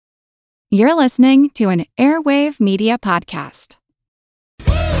You're listening to an Airwave Media Podcast. I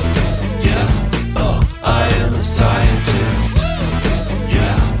am the scientist.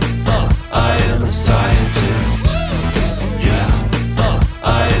 I am the scientist.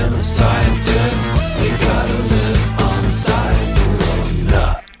 I am the scientist. We gotta live on science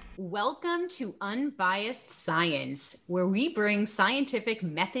alone. Welcome to Unbiased Science, where we bring scientific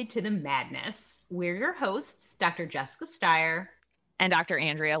method to the madness. We're your hosts, Dr. Jessica Steyer and Dr.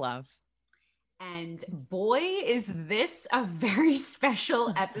 Andrea Love. And boy, is this a very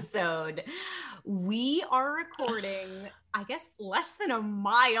special episode. We are recording, I guess, less than a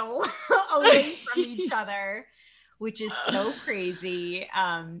mile away from each other, which is so crazy.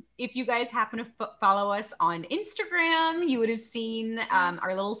 If you guys happen to follow us on Instagram, you would have seen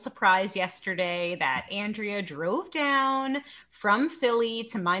our little surprise yesterday that Andrea drove down from Philly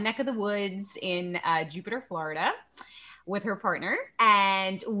to my neck of the woods in Jupiter, Florida, with her partner,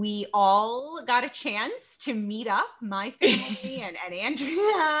 and we all got a chance to meet up, my family and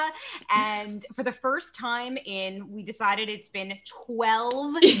Andrea, and for the first time we decided it's been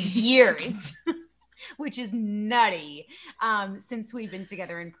 12 years, which is nutty, since we've been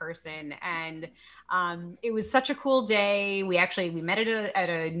together in person. And it was such a cool day. We met at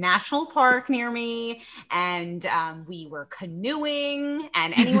a national park near me, and we were canoeing,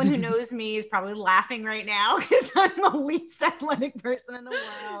 and anyone who knows me is probably laughing right now because I'm the least athletic person in the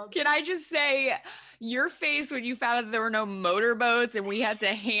world. Can I just say, your face when you found out that there were no motorboats and we had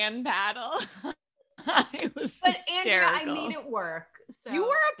to hand paddle? It was hysterical. Andrea, I made it work. So you were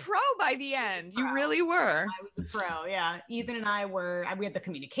a pro by the end. You really were. I was a pro. Yeah. Ethan and I we had the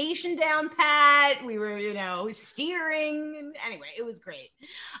communication down pat. We were, steering. Anyway, it was great.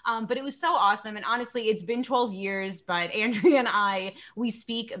 But it was so awesome. And honestly, it's been 12 years, but Andrea and we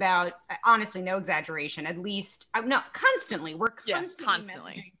speak about, honestly, no exaggeration, at least, constantly. We're constantly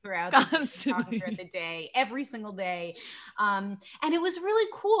messaging throughout the day, every single day. And it was really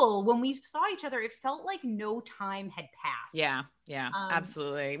cool. When we saw each other, it felt like no time had passed. Yeah,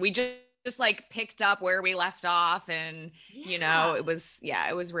 absolutely. We just like picked up where we left off, and it was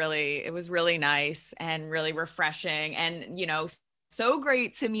really nice and really refreshing, and so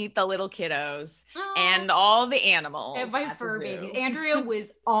great to meet the little kiddos and all the animals. And my fur babies. Andrea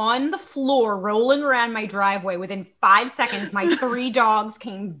was on the floor rolling around my driveway. Within 5 seconds, my 3 dogs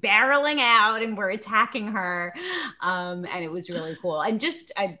came barreling out and were attacking her. And it was really cool. And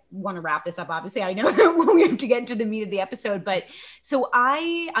I want to wrap this up. Obviously, I know that we have to get to the meat of the episode, but so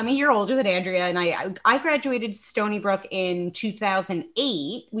I'm a year older than Andrea, and I graduated Stony Brook in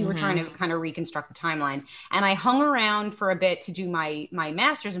 2008. We were trying to kind of reconstruct the timeline, and I hung around for a bit to do my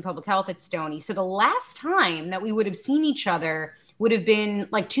master's in public health at Stony. So the last time that we would have seen each other would have been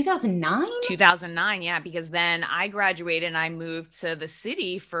like 2009? 2009, yeah, because then I graduated and I moved to the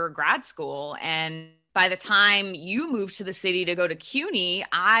city for grad school. And by the time you moved to the city to go to CUNY,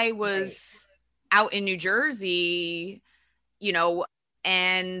 I was out in New Jersey,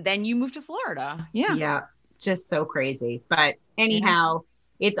 and then you moved to Florida. Yeah. Yeah, just so crazy. But anyhow,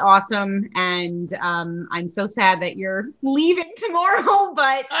 it's awesome, and I'm so sad that you're leaving tomorrow.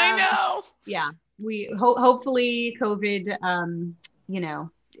 But I know. Yeah, we hopefully COVID,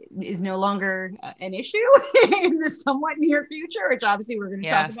 is no longer an issue in the somewhat near future, which obviously we're going to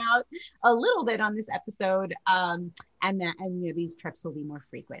talk about a little bit on this episode. And these trips will be more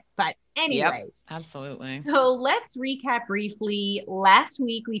frequent. But anyway, absolutely. So let's recap briefly. Last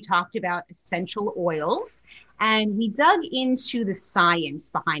week we talked about essential oils, and we dug into the science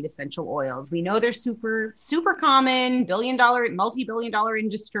behind essential oils. We know they're super, super common, multi-billion dollar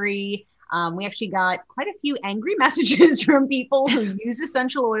industry. We actually got quite a few angry messages from people who use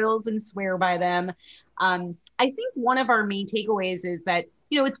essential oils and swear by them. I think one of our main takeaways is that,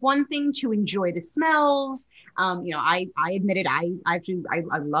 it's one thing to enjoy the smells. I admit it. I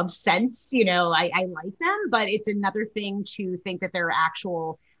love scents, I like them, but it's another thing to think that there are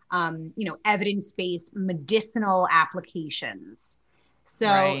actual, evidence-based medicinal applications.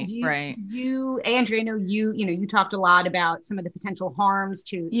 So you, Andrea, I know you talked a lot about some of the potential harms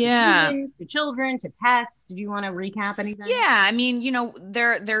to humans, to children, to pets. Did you want to recap anything? Yeah. I mean,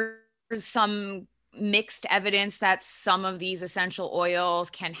 there's some mixed evidence that some of these essential oils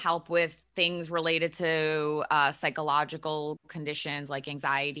can help with things related to psychological conditions like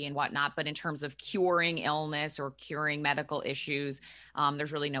anxiety and whatnot. But in terms of curing illness or curing medical issues,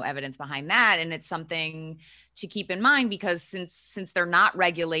 there's really no evidence behind that. And it's something to keep in mind, because since they're not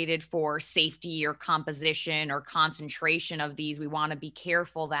regulated for safety or composition or concentration of these, we want to be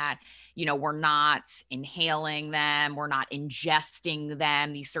careful that, we're not inhaling them, we're not ingesting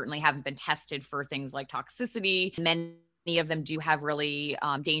them. These certainly haven't been tested for things like toxicity. And then of them do have really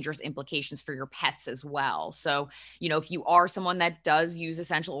dangerous implications for your pets as well. So, if you are someone that does use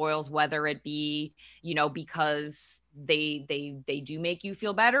essential oils, whether it be, because they do make you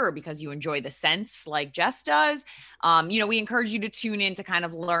feel better or because you enjoy the scents like Jess does, we encourage you to tune in to kind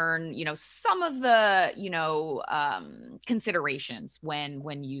of learn, some of the, considerations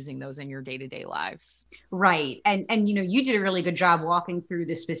when using those in your day-to-day lives. Right. And you did a really good job walking through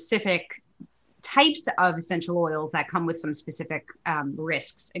the specific types of essential oils that come with some specific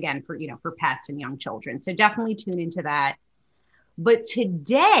risks, again, for pets and young children. So definitely tune into that. But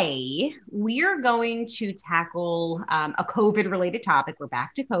today we are going to tackle a COVID related topic. We're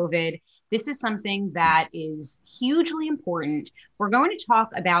back to COVID. This is something that is hugely important. We're going to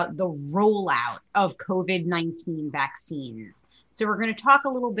talk about the rollout of COVID-19 vaccines. So we're going to talk a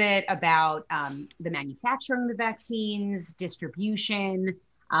little bit about the manufacturing of the vaccines, distribution,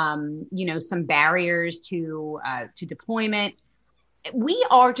 some barriers to deployment. We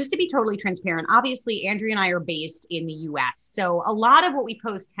are, just to be totally transparent, obviously, Andrea and I are based in the US. So a lot of what we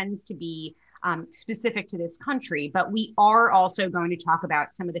post tends to be specific to this country, but we are also going to talk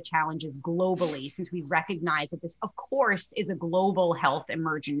about some of the challenges globally, since we recognize that this, of course, is a global health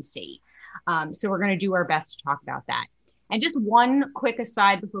emergency. So we're going to do our best to talk about that. And just one quick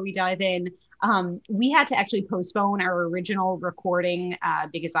aside before we dive in, we had to actually postpone our original recording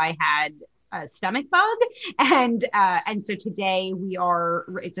because I had a stomach bug. And so today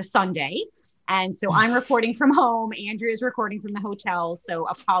it's a Sunday. And so I'm recording from home. Andrea's recording from the hotel. So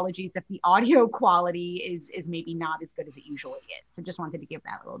apologies if the audio quality is maybe not as good as it usually is. So just wanted to give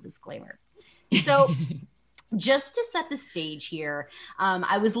that little disclaimer. So just to set the stage here,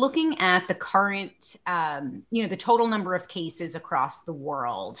 I was looking at the current, the total number of cases across the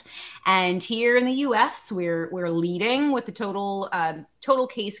world. And here in the US, we're leading with the total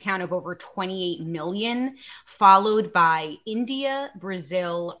case count of over 28 million, followed by India,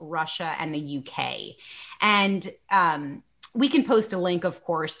 Brazil, Russia, and the UK. And we can post a link, of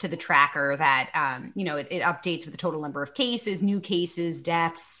course, to the tracker that, it updates with the total number of cases, new cases,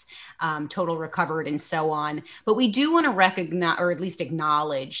 deaths, total recovered, and so on. But we do want to recognize, or at least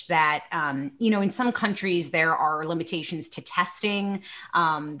acknowledge, that, in some countries, there are limitations to testing.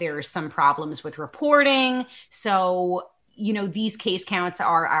 There are some problems with reporting. So, these case counts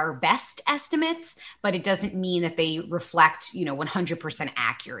are our best estimates, but it doesn't mean that they reflect, 100%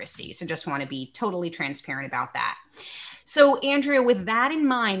 accuracy. So just want to be totally transparent about that. So, Andrea, with that in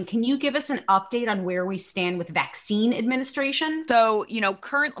mind, can you give us an update on where we stand with vaccine administration? So,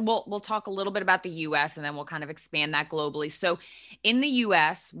 we'll talk a little bit about the US and then we'll kind of expand that globally. So in the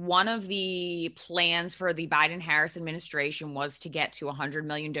US, one of the plans for the Biden-Harris administration was to get to 100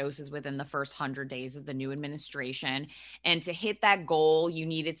 million doses within the first 100 days of the new administration. And to hit that goal, you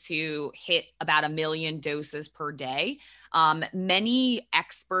needed to hit about 1 million doses per day. Many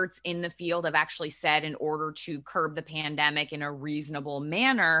experts in the field have actually said, in order to curb the pandemic in a reasonable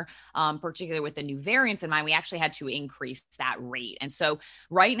manner, particularly with the new variants in mind, we actually had to increase that rate. And so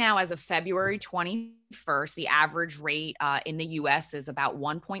right now, as of February 21st, the average rate in the US is about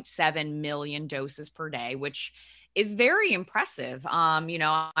 1.7 million doses per day, which is very impressive.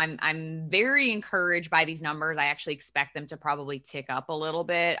 I'm very encouraged by these numbers. I actually expect them to probably tick up a little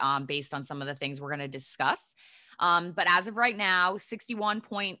bit based on some of the things we're going to discuss. But as of right now,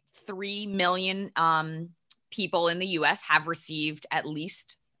 61.3 million people in the US have received at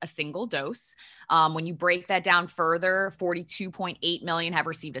least a single dose. When you break that down further, 42.8 million have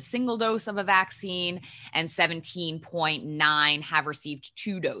received a single dose of a vaccine and 17.9 have received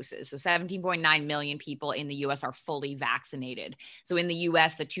 2 doses. So 17.9 million people in the US are fully vaccinated. So in the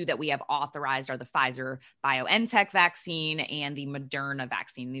US, the 2 that we have authorized are the Pfizer BioNTech vaccine and the Moderna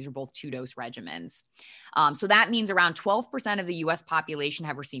vaccine. These are both 2-dose regimens. So that means around 12% of the US population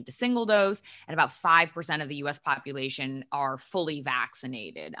have received a single dose and about 5% of the US population are fully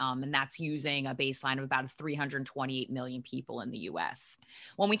vaccinated. And that's using a baseline of about 328 million people in the US.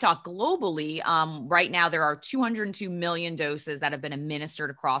 When we talk globally, right now there are 202 million doses that have been administered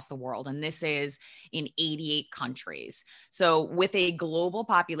across the world, and this is in 88 countries. So with a global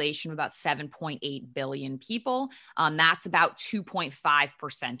population of about 7.8 billion people, that's about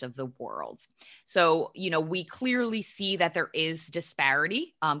 2.5% of the world. So, we clearly see that there is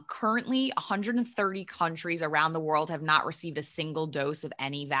disparity. Currently, 130 countries around the world have not received a single dose of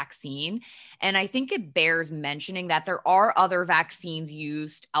any vaccine. And I think it bears mentioning that there are other vaccines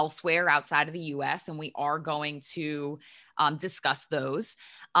used elsewhere outside of the US, and we are going to discuss those.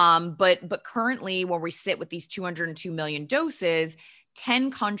 But currently, where we sit with these 202 million doses,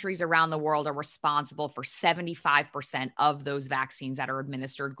 10 countries around the world are responsible for 75% of those vaccines that are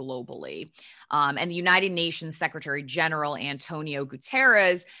administered globally. And the United Nations Secretary General Antonio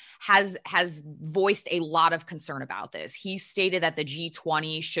Guterres has voiced a lot of concern about this. He stated that the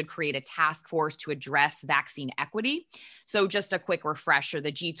G20 should create a task force to address vaccine equity. So just a quick refresher,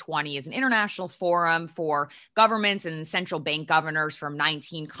 the G20 is an international forum for governments and central bank governors from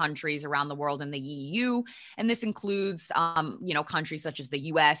 19 countries around the world in the EU. And this includes, countries such as the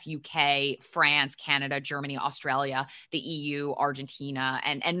US, UK, France, Canada, Germany, Australia, the EU, Argentina,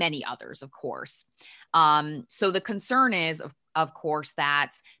 and many others, of course. So the concern is, of course,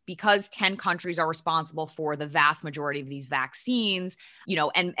 that because 10 countries are responsible for the vast majority of these vaccines,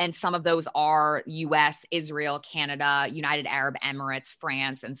 and some of those are US, Israel, Canada, United Arab Emirates,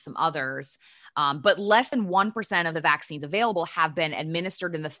 France, and some others. But less than 1% of the vaccines available have been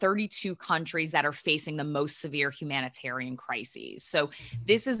administered in the 32 countries that are facing the most severe humanitarian crises. So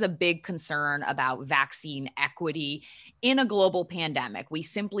this is a big concern about vaccine equity in a global pandemic. We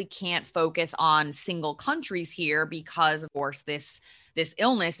simply can't focus on single countries here because, of course, this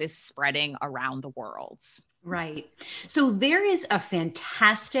illness is spreading around the world. Right. So there is a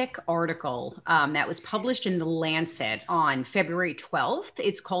fantastic article that was published in The Lancet on February 12th.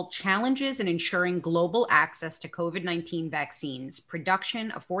 It's called Challenges in Ensuring Global Access to COVID-19 Vaccines,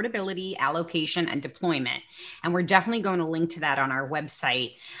 Production, Affordability, Allocation, and Deployment. And we're definitely going to link to that on our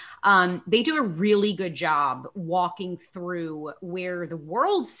website. They do a really good job walking through where the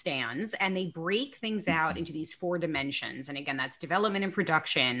world stands, and they break things out into these 4 dimensions. And again, that's development and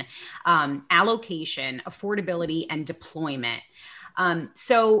production, allocation, affordability, and deployment.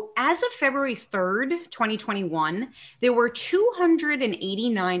 So as of February 3rd, 2021, there were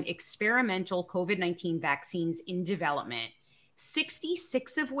 289 experimental COVID-19 vaccines in development,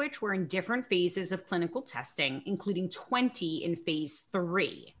 66 of which were in different phases of clinical testing, including 20 in phase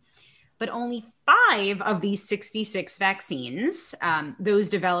 3. But only 5 of these 66 vaccines, those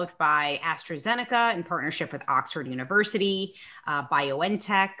developed by AstraZeneca in partnership with Oxford University,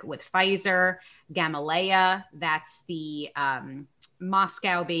 BioNTech with Pfizer, Gamaleya, that's the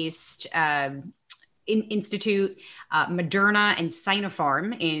Moscow-based institute, Moderna and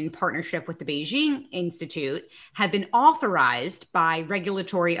Sinopharm in partnership with the Beijing Institute, have been authorized by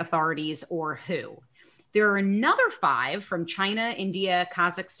regulatory authorities or WHO. There are another 5 from China, India,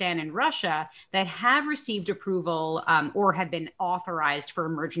 Kazakhstan, and Russia that have received approval or have been authorized for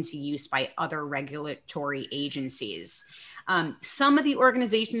emergency use by other regulatory agencies. Some of the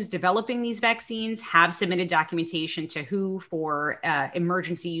organizations developing these vaccines have submitted documentation to WHO for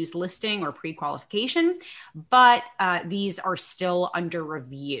emergency use listing or pre-qualification, but these are still under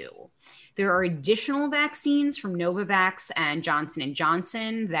review. There are additional vaccines from Novavax and Johnson &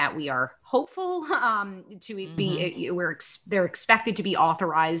 Johnson that we are hopeful to be, they're expected to be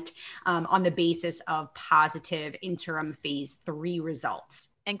authorized on the basis of positive interim phase 3 results.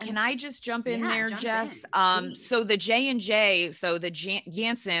 And can I just jump in there, Jess? In, so the J&J, so the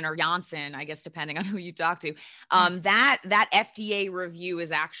Janssen or Janssen, I guess, depending on who you talk to, that FDA review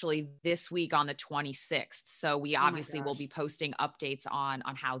is actually this week on the 26th. So we obviously will be posting updates on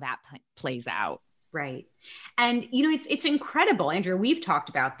how that plays out. Right. And, it's incredible, Andrea, we've talked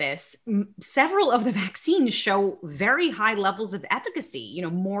about this. Several of the vaccines show very high levels of efficacy,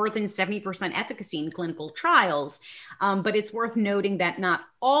 more than 70% efficacy in clinical trials. But it's worth noting that not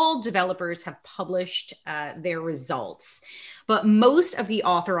all developers have published their results. But most of the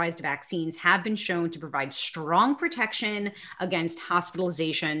authorized vaccines have been shown to provide strong protection against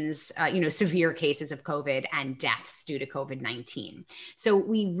hospitalizations, severe cases of COVID and deaths due to COVID-19. So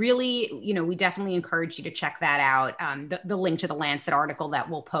we really, we definitely encourage you to check that out. The link to the Lancet article that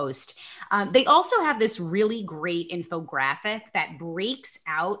we'll post. They also have this really great infographic that breaks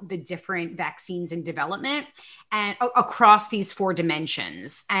out the different vaccines in development and across these 4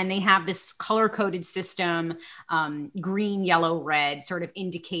 dimensions. And they have this color-coded system, green, yellow, red, sort of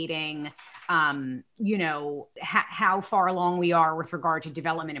indicating, how far along we are with regard to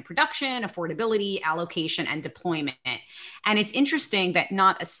development and production, affordability, allocation, and deployment. And it's interesting that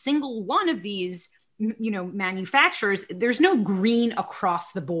not a single one of these manufacturers, there's no green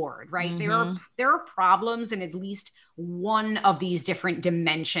across the board, right? Mm-hmm. There are problems in at least one of these different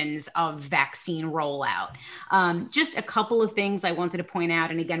dimensions of vaccine rollout. Just a couple of things I wanted to point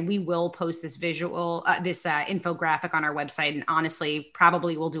out. And again, we will post this infographic on our website. And honestly,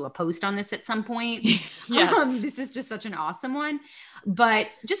 probably we'll do a post on this at some point. Yes. This is just such an awesome one. But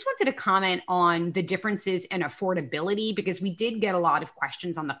just wanted to comment on the differences in affordability, because we did get a lot of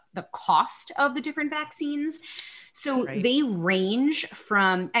questions on the cost of the different vaccines. So Right. they range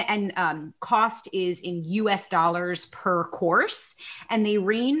from, and cost is in US dollars per course, and they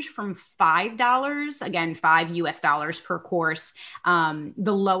range from $5, again, $5 per course.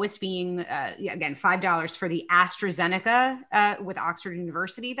 The lowest being, again, $5 for the AstraZeneca with Oxford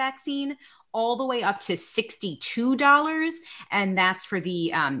University vaccine, all the way up to $62. And that's for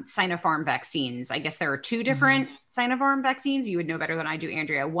the Sinopharm vaccines. I guess there are two different Sinopharm vaccines. You would know better than I do,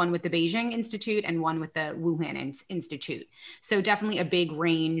 Andrea. One with the Beijing Institute and one with the Wuhan Institute. So definitely a big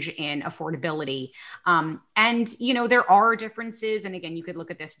range in affordability. And, you know, there are differences. And again, you could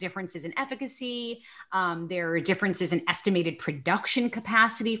look at this, differences in efficacy. There are differences in estimated production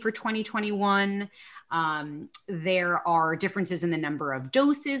capacity for 2021. There are differences in the number of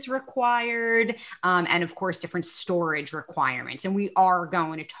doses required, and of course, different storage requirements. And we are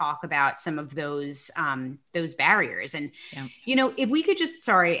going to talk about some of those barriers. And, you know, if we could just,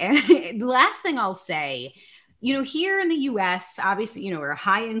 the last thing I'll say, you know, here in the US, obviously, you know, we're a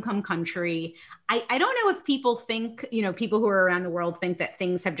high income country. I don't know if people think, you know, people who are around the world think that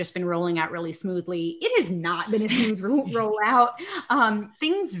things have just been rolling out really smoothly. It has not been a smooth rollout.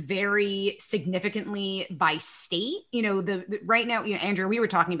 Things vary significantly by state. You know, the right now, you know, Andrew, we were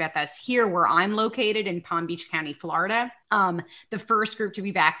talking about this here where I'm located in Palm Beach County, Florida. The first group to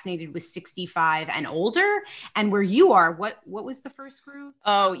be vaccinated was 65 and older. And where you are, what was the first group?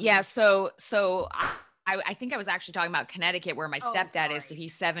 Oh, yeah. So I think I was actually talking about Connecticut, where my stepdad is. So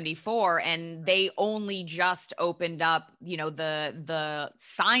he's 74, and they only just opened up, you know, the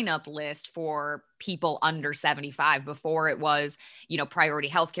sign up list for people under 75. Before it was, you know, priority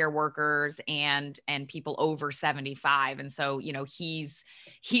healthcare workers and people over 75. And so, you know, he's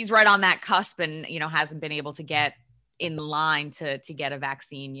right on that cusp, and, you know, hasn't been able to get in line to get a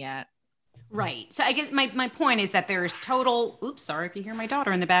vaccine yet. Right. So I guess my point is that there's total, oops, sorry if you hear my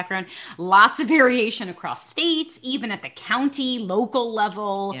daughter in the background, lots of variation across states, even at the county, local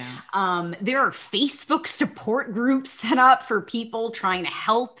level. Yeah. There are Facebook support groups set up for people trying to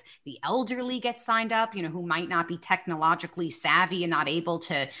help the elderly get signed up, you know, who might not be technologically savvy and not able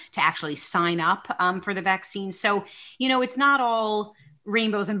to actually sign up for the vaccine. So, you know, it's not all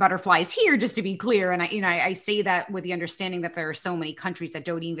rainbows and butterflies here, just to be clear. And I say that with the understanding that there are so many countries that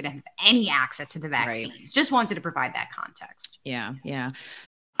don't even have any access to the vaccines. Right. Just wanted to provide that context. Yeah.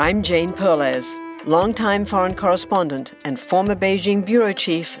 I'm Jane Perlez, longtime foreign correspondent and former Beijing bureau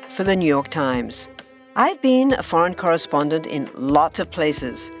chief for the New York Times. I've been a foreign correspondent in lots of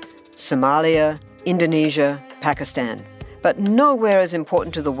places: Somalia, Indonesia, Pakistan, but nowhere as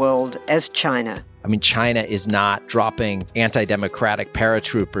important to the world as China. I mean, China is not dropping anti-democratic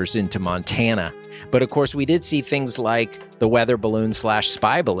paratroopers into Montana. But of course, we did see things like the weather balloon /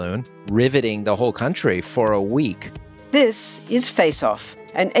 spy balloon riveting the whole country for a week. This is Face Off,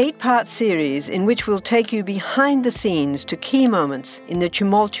 an 8-part series in which we'll take you behind the scenes to key moments in the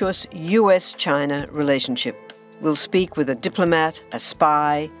tumultuous US-China relationship. We'll speak with a diplomat, a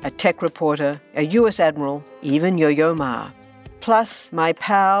spy, a tech reporter, a US admiral, even Yo-Yo Ma. Plus, my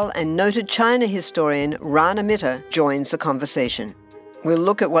pal and noted China historian Rana Mitter joins the conversation. We'll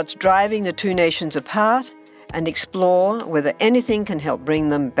look at what's driving the two nations apart and explore whether anything can help bring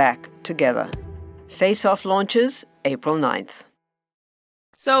them back together. Face Off launches April 9th.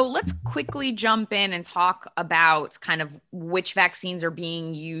 So let's quickly jump in and talk about kind of which vaccines are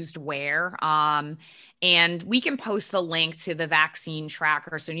being used where. And we can post the link to the vaccine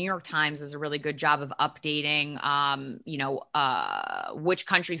tracker. So New York Times does a really good job of updating, which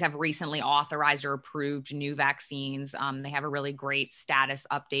countries have recently authorized or approved new vaccines. They have a really great status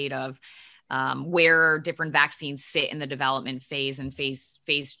update of where different vaccines sit in the development phase and phase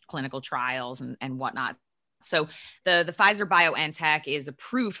clinical trials and whatnot. So the Pfizer BioNTech is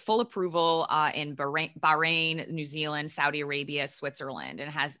approved, full approval in Bahrain, New Zealand, Saudi Arabia, Switzerland,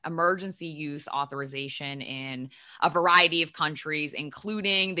 and has emergency use authorization in a variety of countries,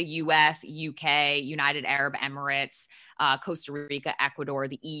 including the US, UK, United Arab Emirates, Costa Rica, Ecuador,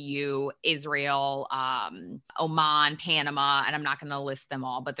 the EU, Israel, Oman, Panama, and I'm not going to list them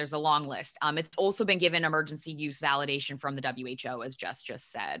all, but there's a long list. It's also been given emergency use validation from the WHO, as Jess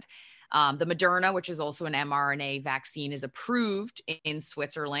just said. The Moderna, which is also an mRNA vaccine, is approved in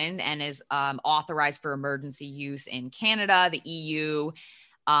Switzerland and is authorized for emergency use in Canada, the EU,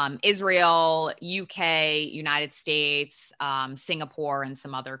 Israel, UK, United States, Singapore, and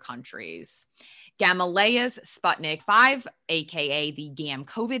some other countries. Gamaleya's Sputnik 5, aka the GAM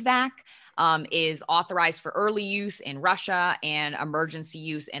COVID vac, is authorized for early use in Russia and emergency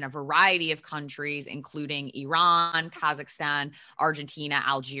use in a variety of countries, including Iran, Kazakhstan, Argentina,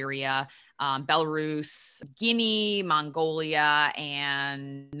 Algeria, Belarus, Guinea, Mongolia,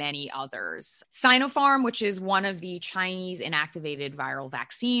 and many others. Sinopharm, which is one of the Chinese inactivated viral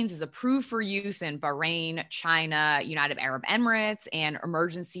vaccines, is approved for use in Bahrain, China, United Arab Emirates, and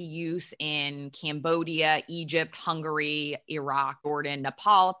emergency use in Cambodia, Egypt, Hungary, Iraq, Jordan,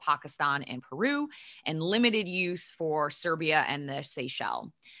 Nepal, Pakistan, and Peru, and limited use for Serbia and the Seychelles.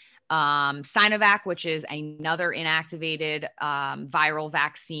 Sinovac, which is another inactivated viral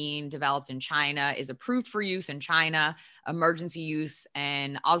vaccine developed in China, is approved for use in China, emergency use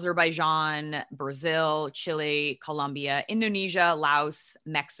in Azerbaijan, Brazil, Chile, Colombia, Indonesia, Laos,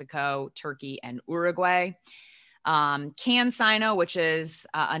 Mexico, Turkey, and Uruguay. CanSino, which is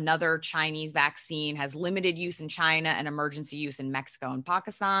another Chinese vaccine, has limited use in China and emergency use in Mexico and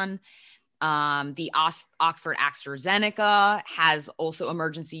Pakistan. The Oxford AstraZeneca has also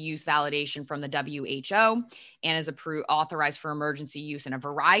emergency use validation from the WHO and is authorized for emergency use in a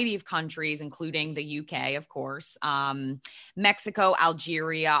variety of countries, including the UK, of course, Mexico,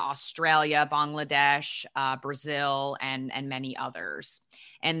 Algeria, Australia, Bangladesh, Brazil, and many others.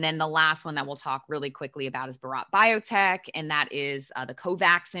 And then the last one that we'll talk really quickly about is Bharat Biotech, and that is the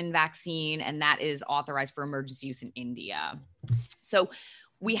Covaxin vaccine, and that is authorized for emergency use in India. So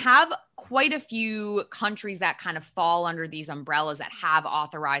we have quite a few countries that kind of fall under these umbrellas that have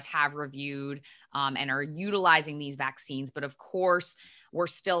authorized, have reviewed, and are utilizing these vaccines. But of course, we're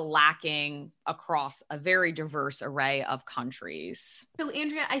still lacking across a very diverse array of countries. So,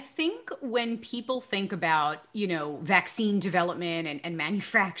 Andrea, I think when people think about, vaccine development and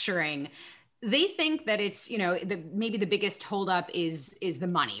manufacturing, they think that it's, maybe the biggest holdup is the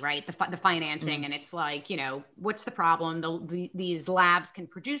money, right? The financing. And it's like, what's the problem? These labs can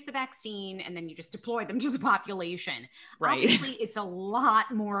produce the vaccine and then you just deploy them to the population. Right. Obviously, it's a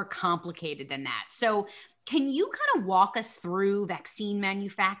lot more complicated than that. So can you kind of walk us through vaccine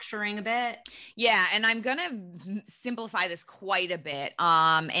manufacturing a bit? Yeah, and I'm going to simplify this quite a bit.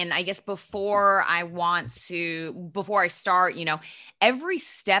 And I guess before I start, every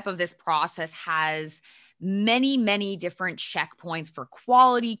step of this process has many, many different checkpoints for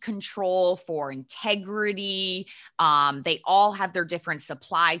quality control, for integrity. They all have their different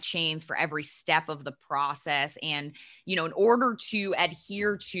supply chains for every step of the process. And, in order to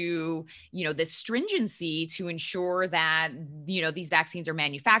adhere to, this stringency to ensure that, these vaccines are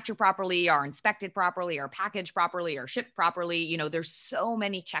manufactured properly, are inspected properly, are packaged properly, are shipped properly, there's so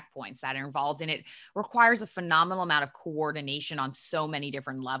many checkpoints that are involved, and it requires a phenomenal amount of coordination on so many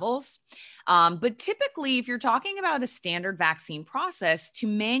different levels. But typically, if you're talking about a standard vaccine process to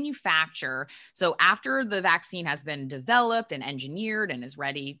manufacture, so after the vaccine has been developed and engineered and is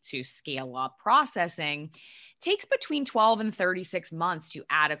ready to scale up processing, takes between 12 and 36 months to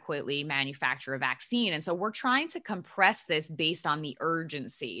adequately manufacture a vaccine. And so we're trying to compress this based on the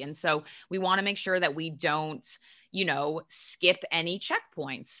urgency. And so we want to make sure that we don't skip any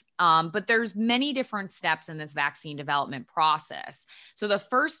checkpoints. But there's many different steps in this vaccine development process. So the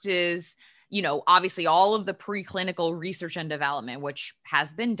first is, obviously all of the preclinical research and development, which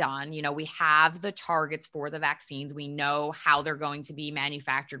has been done. We have the targets for the vaccines. We know how they're going to be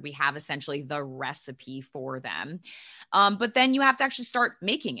manufactured. We have essentially the recipe for them. But then you have to actually start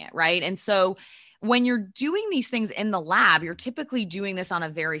making it, right? And so when you're doing these things in the lab, you're typically doing this on a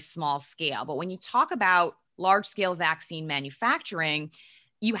very small scale. But when you talk about large-scale vaccine manufacturing,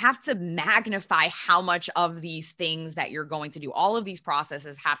 you have to magnify how much of these things that you're going to do. All of these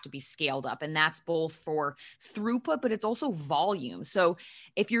processes have to be scaled up, and that's both for throughput, but it's also volume. So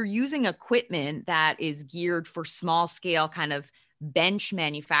if you're using equipment that is geared for small scale kind of bench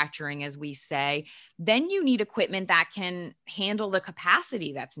manufacturing, as we say, then you need equipment that can handle the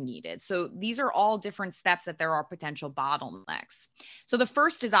capacity that's needed. So these are all different steps that there are potential bottlenecks. So the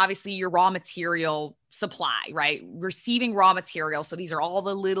first is obviously your raw material supply, right? Receiving raw material. So these are all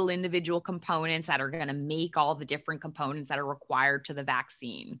the little individual components that are going to make all the different components that are required to the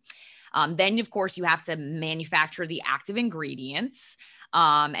vaccine. Then, of course, you have to manufacture the active ingredients.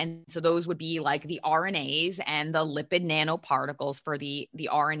 And so those would be like the RNAs and the lipid nanoparticles for the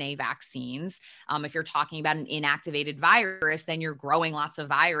RNA vaccines. If you're talking about an inactivated virus, then you're growing lots of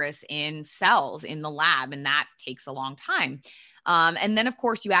virus in cells in the lab, and that takes a long time. And then, of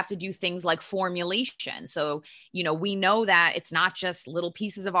course, you have to do things like formulation. So, we know that it's not just little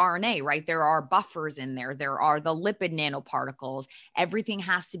pieces of RNA, right? There are buffers in there. There are the lipid nanoparticles. Everything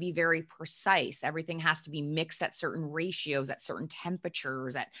has to be very precise. Everything has to be mixed at certain ratios, at certain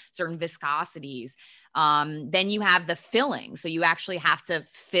temperatures, at certain viscosities. Then you have the filling. So you actually have to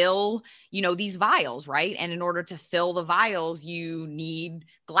fill, these vials, right? And in order to fill the vials, you need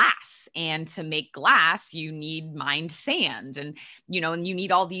glass. And to make glass, you need mined sand. And you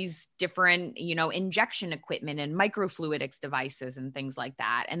need all these different, injection equipment and microfluidics devices and things like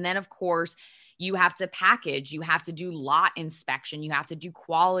that. And then, of course, you have to package, you have to do lot inspection, you have to do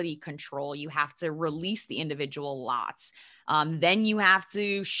quality control, you have to release the individual lots. Then you have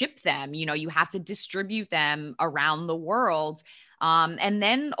to ship them, you have to distribute them around the world. And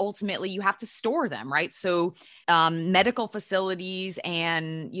then ultimately you have to store them, right? So medical facilities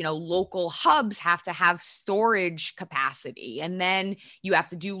and, local hubs have to have storage capacity. And then you have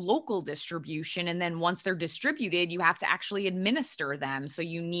to do local distribution. And then once they're distributed, you have to actually administer them. So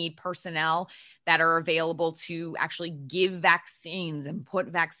you need personnel that are available to actually give vaccines and put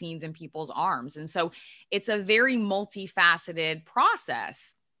vaccines in people's arms. And so it's a very multifaceted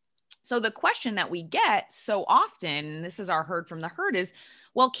process. So the question that we get so often, and this is our herd from the herd, is,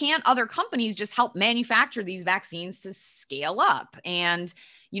 well, can't other companies just help manufacture these vaccines to scale up? And,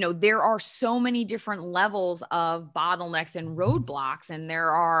 there are so many different levels of bottlenecks and roadblocks. And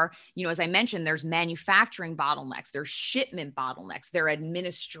there are, as I mentioned, there's manufacturing bottlenecks, there's shipment bottlenecks, there are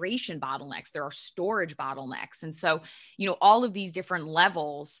administration bottlenecks, there are storage bottlenecks. And so, all of these different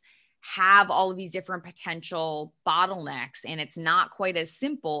levels have all of these different potential bottlenecks. And it's not quite as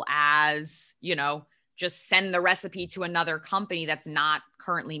simple as, just send the recipe to another company that's not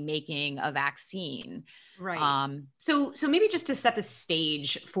currently making a vaccine. Right. So maybe just to set the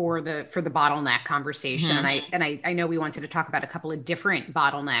stage for the bottleneck conversation, and I know we wanted to talk about a couple of different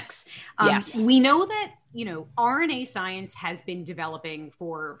bottlenecks. Yes. We know that RNA science has been developing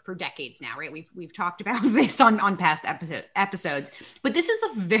for decades now, right? We've talked about this on past episodes, but this is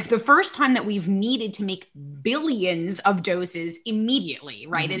the first time that we've needed to make billions of doses immediately,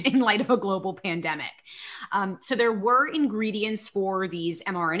 right? In light of a global pandemic. So there were ingredients for these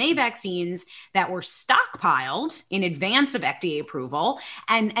mRNA vaccines that were stockpiled in advance of FDA approval,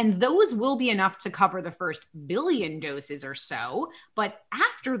 and those will be enough to cover the first billion doses or so. But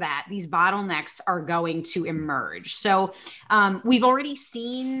after that, these bottlenecks are going to emerge. So we've already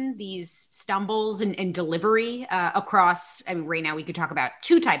seen these stumbles in delivery across, right now we could talk about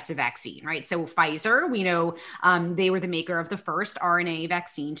two types of vaccine, right? So Pfizer, we know they were the maker of the first RNA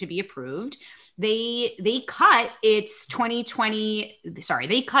vaccine to be approved. They cut their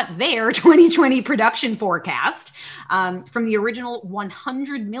 2020 production forecast from the original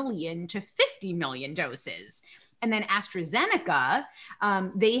 100 million to 50 million doses. And then AstraZeneca,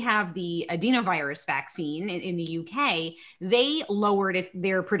 they have the adenovirus vaccine in the UK. They lowered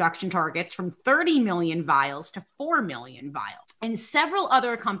their production targets from 30 million vials to 4 million vials. And several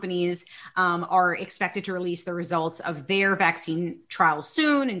other companies are expected to release the results of their vaccine trials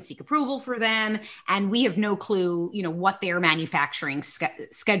soon and seek approval for them. And we have no clue, what their manufacturing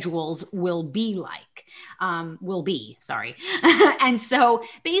schedules will be like. And so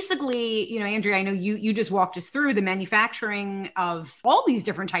basically, Andrea, I know you just walked us through the manufacturing of all these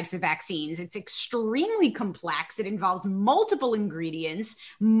different types of vaccines. It's extremely complex. It involves multiple ingredients,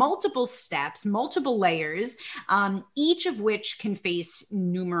 multiple steps, multiple layers, each of which can face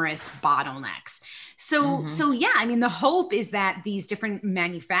numerous bottlenecks. So yeah, the hope is that these different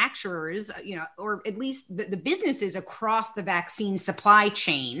manufacturers, or at least the businesses across the vaccine supply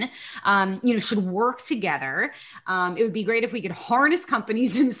chain, should work together. It would be great if we could harness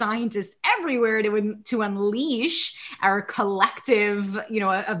companies and scientists everywhere to unleash our collective,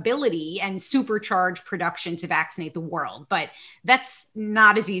 ability and supercharge production to vaccinate the world. But that's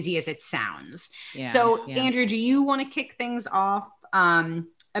not as easy as it sounds. Andrew, do you want to kick things off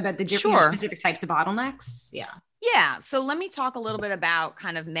about the different specific types of bottlenecks? Yeah. So let me talk a little bit about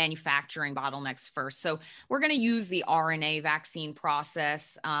kind of manufacturing bottlenecks first. So we're going to use the RNA vaccine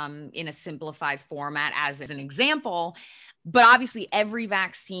process in a simplified format as an example. But obviously, every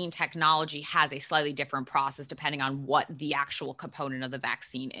vaccine technology has a slightly different process depending on what the actual component of the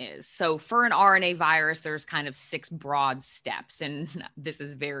vaccine is. So for an RNA virus, there's kind of 6 broad steps, and this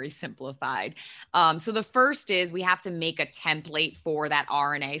is very simplified. So the first is we have to make a template for that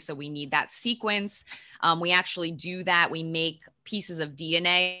RNA. So we need that sequence. We actually do that. We make pieces of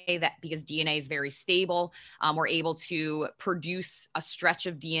DNA that, because DNA is very stable, we're able to produce a stretch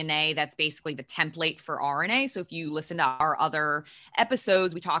of DNA that's basically the template for RNA. So if you listen to our other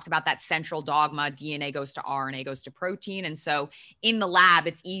episodes, we talked about that central dogma: DNA goes to RNA, goes to protein. And so in the lab,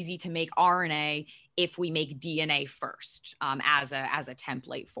 it's easy to make RNA if we make DNA first as a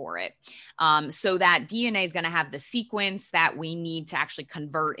template for it. So that DNA is going to have the sequence that we need to actually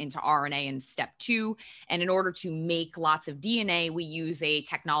convert into RNA in step 2. And in order to make lots of DNA, we use a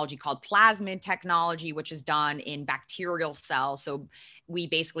technology called plasmid technology, which is done in bacterial cells. So we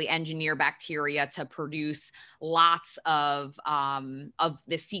basically engineer bacteria to produce lots of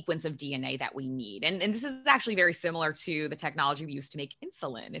the sequence of DNA that we need. And this is actually very similar to the technology we use to make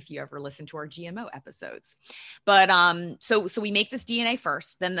insulin, if you ever listen to our GMO episodes. But so we make this DNA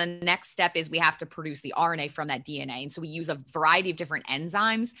first. Then the next step is we have to produce the RNA from that DNA. And so we use a variety of different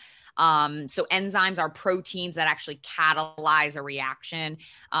enzymes. So enzymes are proteins that actually catalyze a reaction.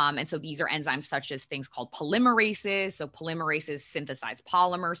 And so these are enzymes such as things called polymerases. So polymerases synthesize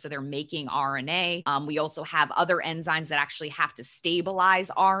polymers, so they're making RNA. We also have other enzymes that actually have to stabilize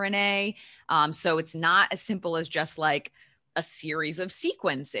RNA. So it's not as simple as just like a series of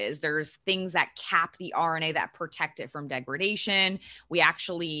sequences. There's things that cap the RNA that protect it from degradation. We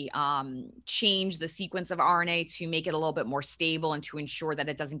actually change the sequence of RNA to make it a little bit more stable and to ensure that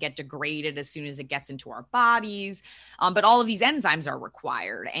it doesn't get degraded as soon as it gets into our bodies. But all of these enzymes are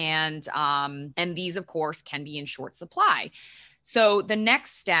required, and these, of course, can be in short supply. So the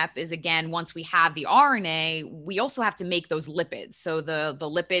next step is, again, once we have the RNA, we also have to make those lipids. So the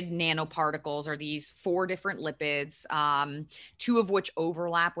lipid nanoparticles are these 4 different lipids, 2 of which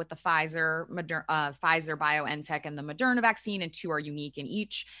overlap with the Pfizer BioNTech and the Moderna vaccine, and 2 are unique in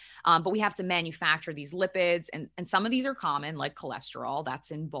each. But we have to manufacture these lipids, and some of these are common, like cholesterol, that's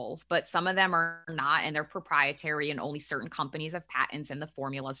in both, but some of them are not, and they're proprietary, and only certain companies have patents and the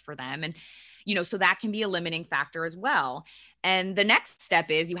formulas for them. And so that can be a limiting factor as well. And the next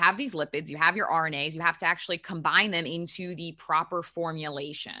step is you have these lipids, you have your RNAs, you have to actually combine them into the proper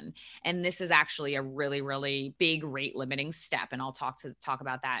formulation. And this is actually a really, really big rate limiting step. And I'll talk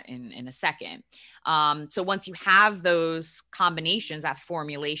about that in a second. So once you have those combinations, that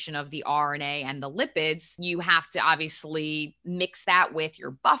formulation of the RNA and the lipids, you have to obviously mix that with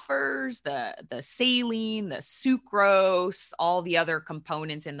your buffers, the saline, the sucrose, all the other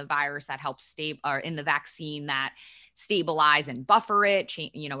components in the virus that help in the vaccine that stabilize and buffer it,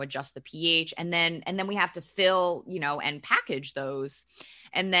 adjust the pH. And then we have to fill, and package those.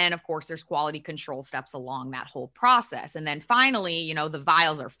 And then, of course, there's quality control steps along that whole process. And then finally, the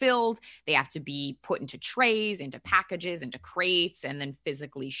vials are filled. They have to be put into trays, into packages, into crates, and then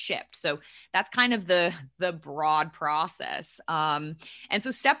physically shipped. So that's kind of the broad process. And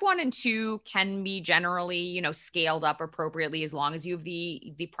so step 1 and 2 can be generally, scaled up appropriately as long as you have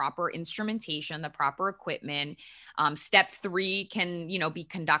the proper instrumentation, the proper equipment. Step 3 can, be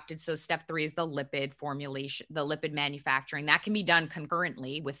conducted. So step 3 is the lipid formulation, the lipid manufacturing. That can be done concurrently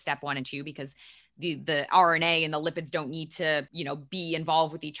with step 1 and 2 because the RNA and the lipids don't need to, be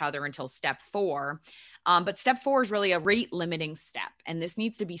involved with each other until step 4. But step 4 is really a rate limiting step. And this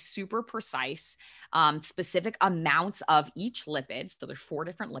needs to be super precise, specific amounts of each lipid. So there's 4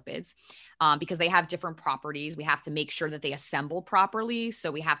 different lipids because they have different properties. We have to make sure that they assemble properly.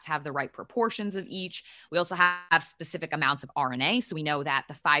 So we have to have the right proportions of each. We also have specific amounts of RNA. So we know that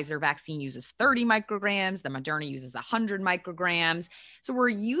the Pfizer vaccine uses 30 micrograms, the Moderna uses 100 micrograms. So we're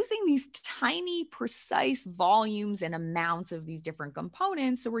using these tiny, precise volumes and amounts of these different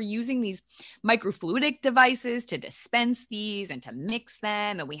components. So we're using these microfluidic devices to dispense these and to mix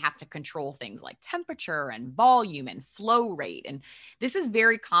them. And we have to control things like temperature and volume and flow rate. And this is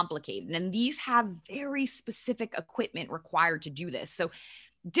very complicated. And these have very specific equipment required to do this. So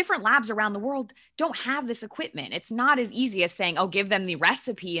different labs around the world don't have this equipment. It's not as easy as saying, give them the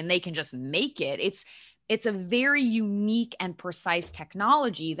recipe and they can just make it. It's a very unique and precise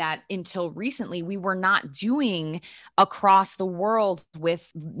technology that until recently we were not doing across the world with,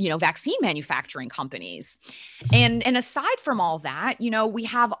 vaccine manufacturing companies. And aside from all that, we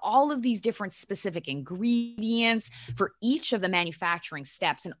have all of these different specific ingredients for each of the manufacturing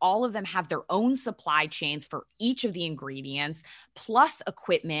steps, and all of them have their own supply chains for each of the ingredients, plus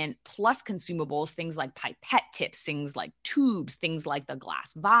equipment, plus consumables, things like pipette tips, things like tubes, things like the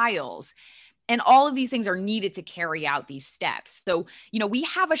glass vials. And all of these things are needed to carry out these steps. So, we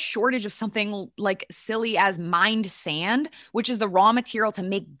have a shortage of something like silly as mined sand, which is the raw material to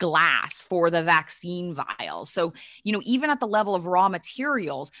make glass for the vaccine vials. So, even at the level of raw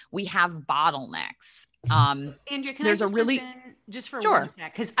materials, we have bottlenecks. Andrea, can there's I a just really jump in just for Sure. one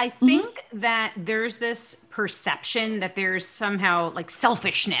sec? Because I think that there's this perception that there's somehow like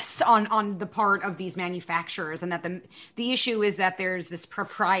selfishness on the part of these manufacturers, and that the issue is that there's this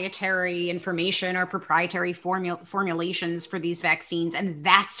proprietary information or proprietary formulations for these vaccines, and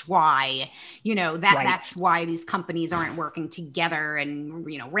that's why that's why these companies aren't working together and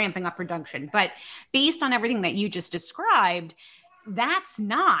ramping up production. But based on everything that you just described, that's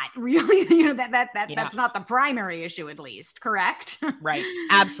not really, that's not the primary issue, at least, correct? Right.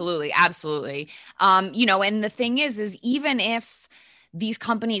 Absolutely. Absolutely. And the thing is even if these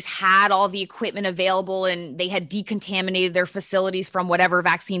companies had all the equipment available and they had decontaminated their facilities from whatever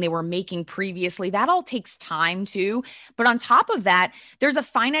vaccine they were making previously, that all takes time too. But on top of that, there's a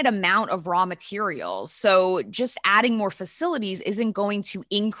finite amount of raw materials. So just adding more facilities isn't going to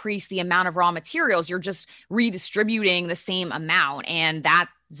increase the amount of raw materials. You're just redistributing the same amount, and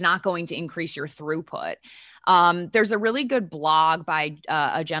that's not going to increase your throughput. There's a really good blog by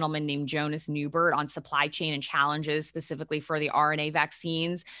a gentleman named Jonas Newbert on supply chain and challenges specifically for the RNA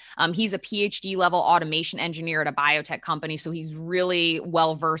vaccines. He's a PhD level automation engineer at a biotech company, so he's really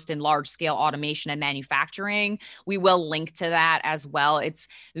well versed in large scale automation and manufacturing. We will link to that as well. It's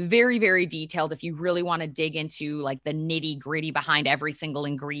very, very detailed if you really want to dig into like the nitty gritty behind every single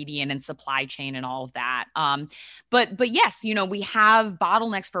ingredient and supply chain and all of that. But yes, we have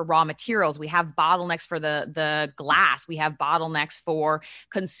bottlenecks for raw materials. We have bottlenecks for the glass. We have bottlenecks for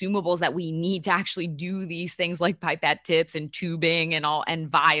consumables that we need to actually do these things like pipette tips and tubing and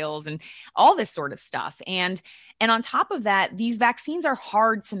vials and all this sort of stuff. And on top of that, these vaccines are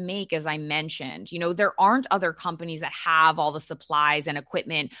hard to make, as I mentioned. There aren't other companies that have all the supplies and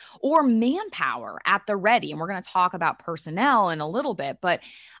equipment or manpower at the ready. And we're going to talk about personnel in a little bit. But,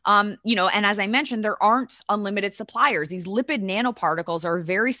 and as I mentioned, there aren't unlimited suppliers. These lipid nanoparticles are a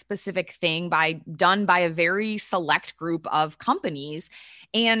very specific thing done by a very select group of companies.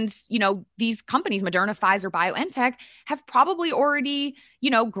 And, these companies, Moderna, Pfizer, BioNTech, have probably already,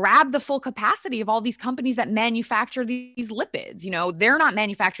 grabbed the full capacity of all these companies that manufacture these lipids. They're not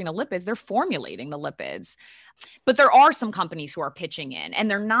manufacturing the lipids, they're formulating the lipids. But there are some companies who are pitching in, and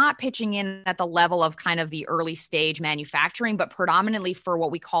they're not pitching in at the level of kind of the early stage manufacturing, but predominantly for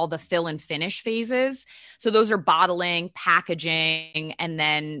what we call the fill and finish phases. So those are bottling, packaging, and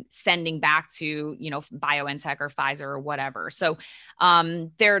then sending back to, BioNTech or Pfizer or whatever. So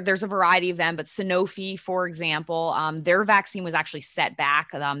there's a variety of them, but Sanofi, for example, their vaccine was actually set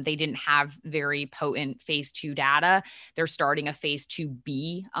back. They didn't have very potent phase 2 data. They're starting a phase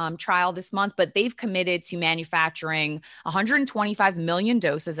 2B trial this month, but they've committed to manufacturing 125 million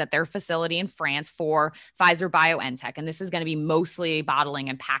doses at their facility in France for Pfizer BioNTech. And this is going to be mostly bottling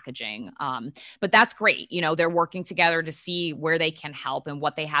and packaging. But that's great. They're working together to see where they can help and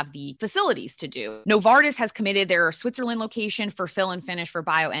what they have the facilities to do. Novartis has committed their Switzerland location for fill and finish for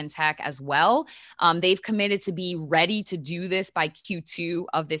BioNTech as well. They've committed to be ready to do this by Q2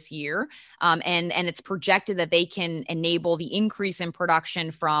 of this year. And it's projected that they can enable the increase in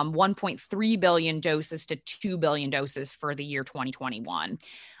production from 1.3 billion doses to 2 billion doses for the year 2021.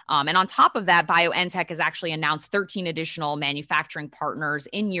 And on top of that, BioNTech has actually announced 13 additional manufacturing partners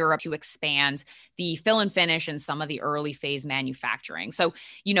in Europe to expand the fill and finish and some of the early phase manufacturing. So,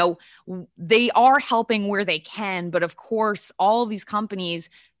 they are helping where they can, but of course, all of these companies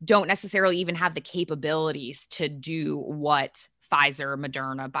don't necessarily even have the capabilities to do what Pfizer,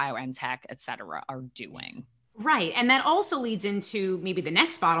 Moderna, BioNTech, et cetera, are doing. Right. And that also leads into maybe the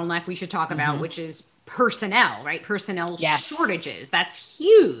next bottleneck we should talk about, which is personnel, right? Personnel shortages. That's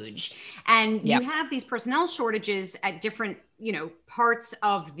huge. And you have these personnel shortages at different, parts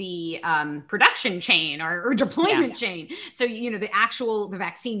of the production chain or deployment chain. So, the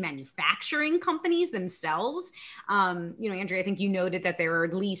vaccine manufacturing companies themselves, Andrea, I think you noted that there are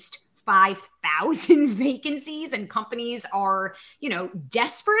at least 5,000 vacancies, and companies are,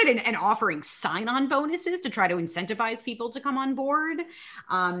 desperate and offering sign-on bonuses to try to incentivize people to come on board.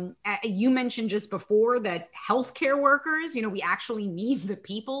 You mentioned just before that healthcare workers, we actually need the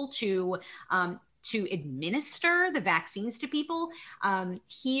people to administer the vaccines to people.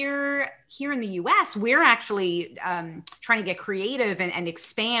 Here in the US, we're actually trying to get creative and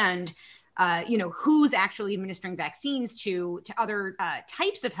expand who's actually administering vaccines to other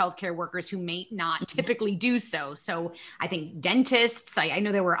types of healthcare workers who may not typically do so. So I think dentists, I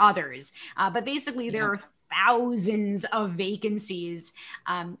know there were others, but basically there are thousands of vacancies.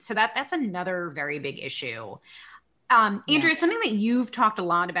 So that's another very big issue. Andrea, something that you've talked a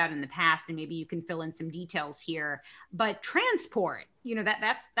lot about in the past, and maybe you can fill in some details here, but transport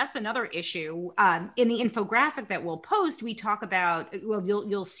that's another issue. In the infographic that we'll post, we talk about, well,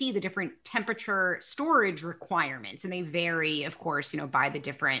 you'll see the different temperature storage requirements, and they vary, of course, by the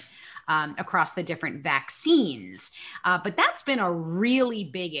different across the different vaccines. But that's been a really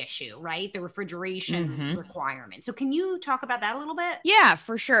big issue, right? The refrigeration requirement. So can you talk about that a little bit? Yeah,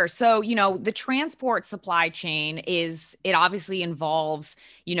 for sure. So, the transport supply chain it obviously involves,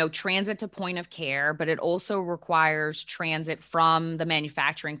 transit to point of care, but it also requires transit from the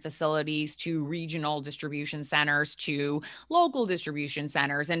manufacturing facilities to regional distribution centers to local distribution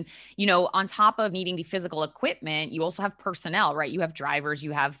centers. And, on top of needing the physical equipment, you also have personnel, right? You have drivers,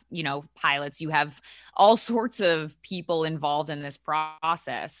 you have, pilots, you have all sorts of people involved in this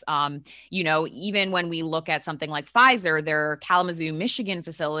process. Even when we look at something like Pfizer, their Kalamazoo, Michigan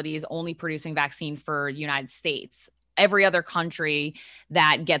facility is only producing vaccine for United States. Every other country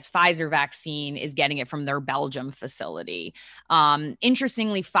that gets Pfizer vaccine is getting it from their Belgium facility.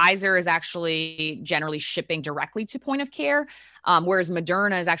 Interestingly, Pfizer is actually generally shipping directly to point of care, whereas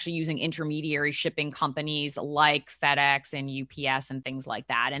Moderna is actually using intermediary shipping companies like FedEx and UPS and things like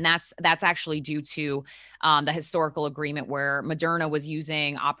that. And that's actually due to the historical agreement where Moderna was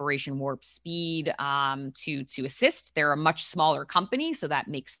using Operation Warp Speed to assist. They're a much smaller company, so that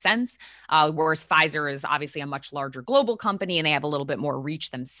makes sense. Whereas Pfizer is obviously a much larger global company, and they have a little bit more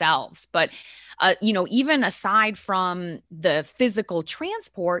reach themselves. But even aside from the physical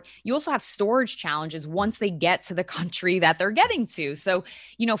transport, you also have storage challenges once they get to the country that they're getting to. So,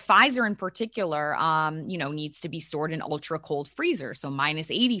 Pfizer in particular, needs to be stored in ultra cold freezers, so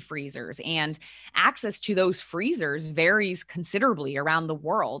 -80 freezers, and access to those freezers varies considerably around the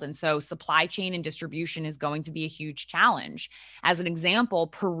world. And so supply chain and distribution is going to be a huge challenge. As an example,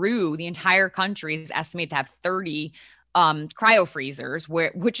 Peru, the entire country, is estimated to have 30 cryo freezers,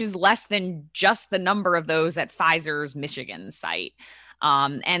 which is less than just the number of those at Pfizer's Michigan site.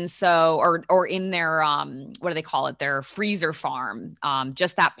 And so, or in their, what do they call it? Their freezer farm,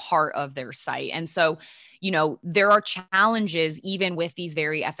 just that part of their site. And so, there are challenges even with these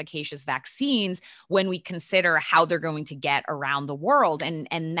very efficacious vaccines when we consider how they're going to get around the world.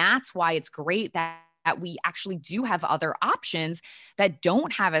 And that's why it's great that we actually do have other options that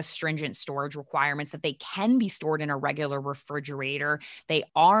don't have as stringent storage requirements, that they can be stored in a regular refrigerator. They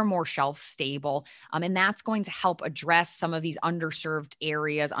are more shelf stable. And that's going to help address some of these underserved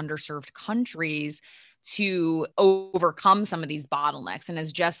areas, underserved countries, to overcome some of these bottlenecks. And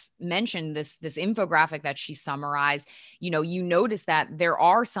as Jess mentioned, this infographic that she summarized, you notice that there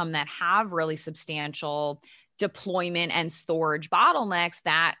are some that have really substantial deployment and storage bottlenecks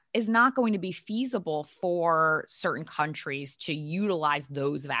that is not going to be feasible for certain countries to utilize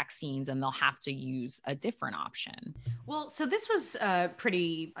those vaccines, and they'll have to use a different option. Well, so this was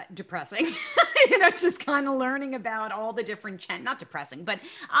pretty depressing, just kind of learning about all the different, not depressing, but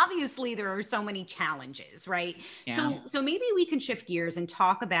obviously there are so many challenges, right? Yeah. So maybe we can shift gears and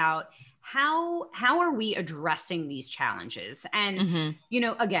talk about how are we addressing these challenges? And,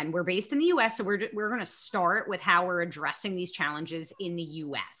 again, we're based in the US, so we're going to start with how we're addressing these challenges in the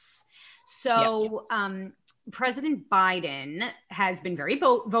US. So, President Biden has been very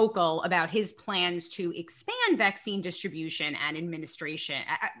vocal about his plans to expand vaccine distribution and administration,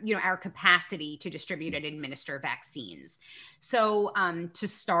 our capacity to distribute and administer vaccines. So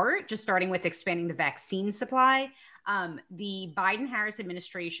starting with expanding the vaccine supply, the Biden-Harris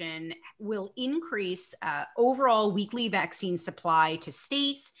administration will increase overall weekly vaccine supply to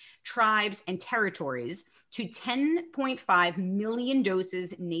states, tribes, and territories to 10.5 million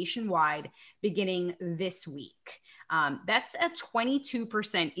doses nationwide beginning this week. That's a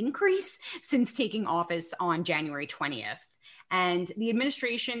 22% increase since taking office on January 20th. And the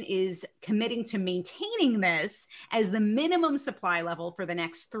administration is committing to maintaining this as the minimum supply level for the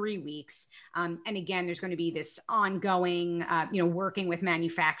next 3 weeks. And again, there's going to be this ongoing, working with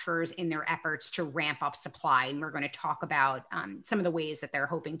manufacturers in their efforts to ramp up supply. And we're going to talk about some of the ways that they're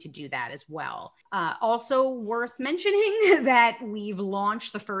hoping to do that as well. Also worth mentioning that we've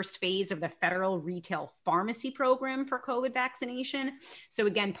launched the first phase of the federal retail pharmacy program for COVID vaccination. So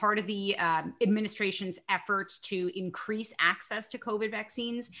again, part of the administration's efforts to increase access to COVID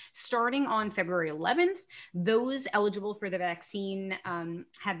vaccines. Starting on February 11th, those eligible for the vaccine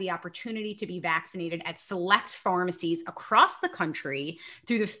have the opportunity to be vaccinated at select pharmacies across the country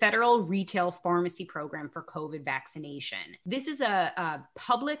through the federal retail pharmacy program for COVID vaccination. This is a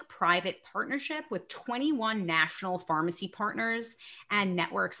public-private partnership with 21 national pharmacy partners and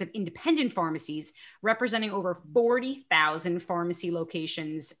networks of independent pharmacies representing over 40,000 pharmacy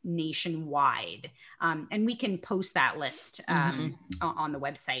locations nationwide. And we can post that list on the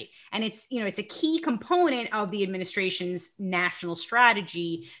website. And it's, it's a key component of the administration's national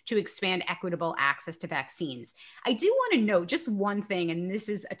strategy to expand equitable access to vaccines. I do want to note just one thing, and this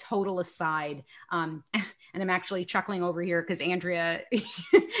is a total aside. And I'm actually chuckling over here because Andrea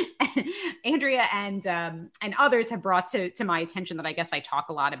and others have brought to my attention that I guess I talk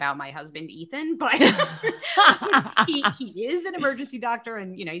a lot about my husband, Ethan, but he is an emergency doctor,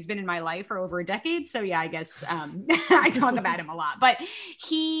 and, he's been in my life for over a decade. So yeah, I guess I talk about him a lot, but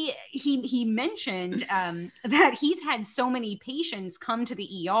he mentioned that he's had so many patients come to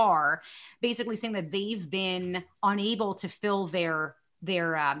the ER basically saying that they've been unable to fill their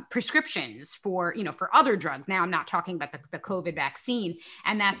prescriptions for other drugs. Now, I'm not talking about the COVID vaccine.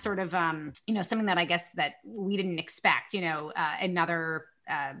 And that's sort of, something that I guess that we didn't expect, another,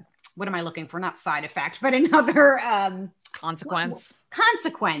 what am I looking for? Not side effect, but another, consequence.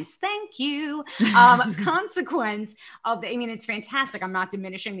 Thank you. Consequence of it's fantastic. I'm not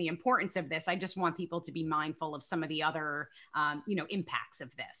diminishing the importance of this. I just want people to be mindful of some of the other, impacts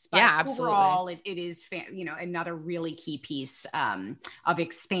of this. But yeah, absolutely. Overall, it is, another really key piece of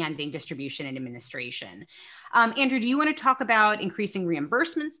expanding distribution and administration. Andrew, do you want to talk about increasing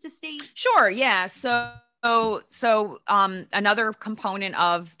reimbursements to states? Sure. Yeah. So another component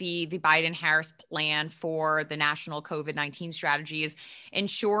of the Biden-Harris plan for the national COVID-19 strategy is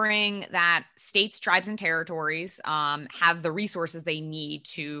ensuring that states, tribes, and territories have the resources they need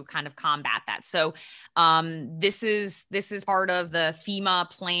to kind of combat that. So this is part of the FEMA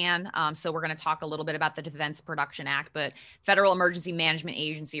plan. So we're going to talk a little bit about the Defense Production Act, but Federal Emergency Management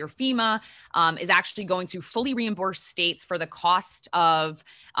Agency, or FEMA, is actually going to fully reimburse states for the cost of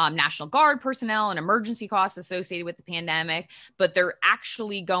National Guard personnel and emergency costs associated with the pandemic, but they're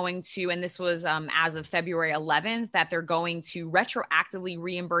actually going to, and this was as of February 11th, that they're going to retroactively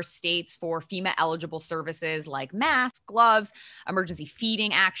reimburse states for FEMA eligible services like masks, gloves, emergency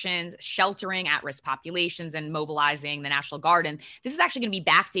feeding actions, sheltering at-risk populations, and mobilizing the National Guard. And this is actually going to be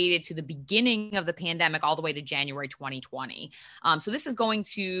backdated to the beginning of the pandemic all the way to January 2020. So this is going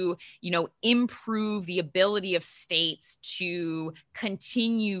to, improve the ability of states to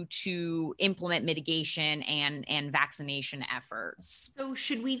continue to implement mitigation and vaccination efforts. So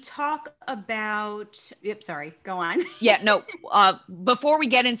should we talk about, sorry, go on. Yeah, no, before we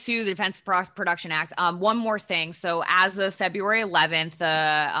get into the Defense Production Act, one more thing. So as of February 11th,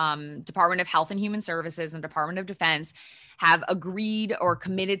 the Department of Health and Human Services and Department of Defense have agreed or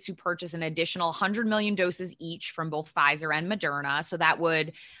committed to purchase an additional 100 million doses each from both Pfizer and Moderna. So that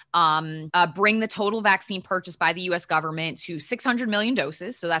would bring the total vaccine purchased by the U.S. government to 600 million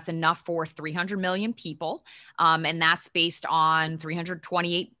doses. So that's enough for 300 million people. And that's based on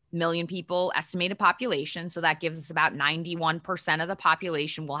 328 million people estimated population. So that gives us about 91% of the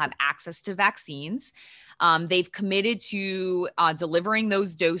population will have access to vaccines. They've committed to delivering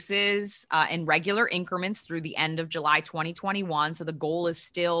those doses in regular increments through the end of July 2021. So the goal is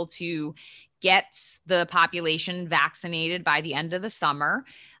still to get the population vaccinated by the end of the summer.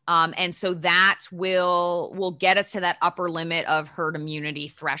 And so that will get us to that upper limit of herd immunity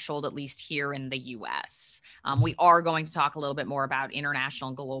threshold, at least here in the U.S. We are going to talk a little bit more about international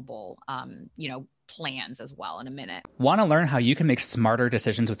and global, plans as well in a minute. Want to learn how you can make smarter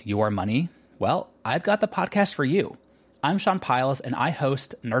decisions with your money? Well, I've got the podcast for you. I'm Sean Piles, and I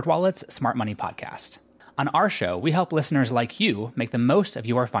host NerdWallet's Smart Money Podcast. On our show, we help listeners like you make the most of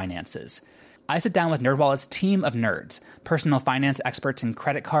your finances. I sit down with NerdWallet's team of nerds, personal finance experts in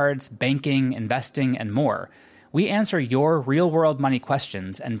credit cards, banking, investing, and more. We answer your real-world money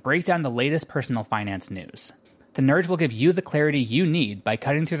questions and break down the latest personal finance news. The nerds will give you the clarity you need by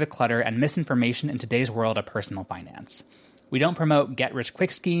cutting through the clutter and misinformation in today's world of personal finance. We don't promote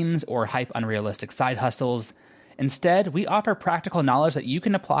get-rich-quick schemes or hype unrealistic side hustles. Instead, we offer practical knowledge that you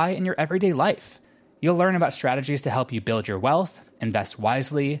can apply in your everyday life. You'll learn about strategies to help you build your wealth, invest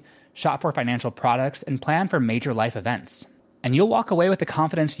wisely, shop for financial products, and plan for major life events. And you'll walk away with the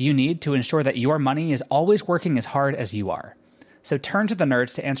confidence you need to ensure that your money is always working as hard as you are. So turn to the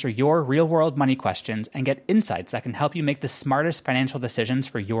nerds to answer your real-world money questions and get insights that can help you make the smartest financial decisions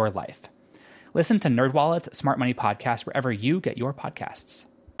for your life. Listen to NerdWallet's Smart Money Podcast wherever you get your podcasts.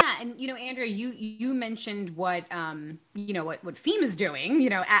 Yeah, and Andrea, you mentioned what what FEMA's doing.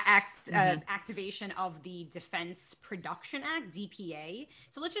 Activation of the Defense Production Act (DPA).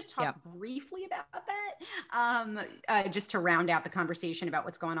 So let's just talk briefly about that, just to round out the conversation about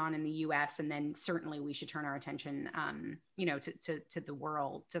what's going on in the U.S. And then certainly we should turn our attention, to the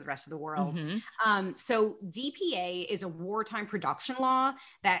world, to the rest of the world. So DPA is a wartime production law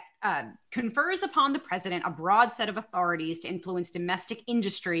that confers upon the president a broad set of authorities to influence domestic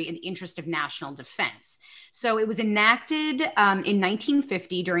industry military in the interest of national defense. So it was enacted in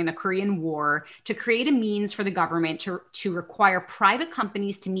 1950 during the Korean War to create a means for the government to require private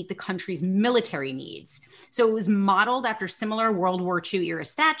companies to meet the country's military needs. So it was modeled after similar World War II era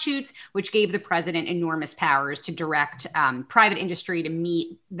statutes, which gave the president enormous powers to direct private industry to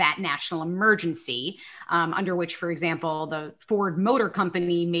meet that national emergency, under which, for example, the Ford Motor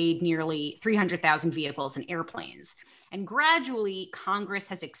Company made nearly 300,000 vehicles and airplanes. And gradually, Congress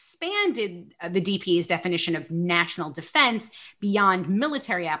has expanded the DPA's definition of national defense beyond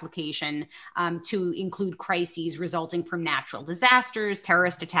military application to include crises resulting from natural disasters,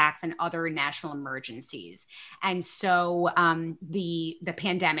 terrorist attacks, and other national emergencies. And so the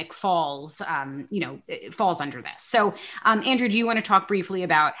pandemic falls, it falls under this. So, Andrew, do you want to talk briefly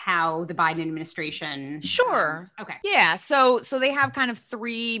about how the Biden administration? Sure. Okay. Yeah. So they have kind of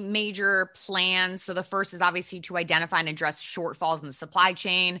three major plans. So the first is obviously to identify and address shortfalls in the supply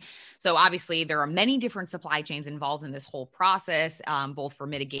chain. So obviously there are many different supply chains involved in this whole process, both for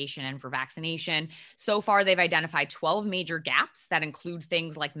mitigation and for vaccination. So far, they've identified 12 major gaps that include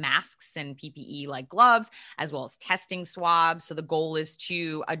things like masks and PPE like gloves, as well as testing swabs. So the goal is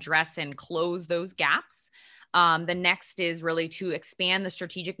to address and close those gaps. The next is really to expand the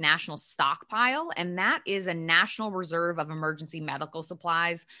strategic national stockpile, and that is a national reserve of emergency medical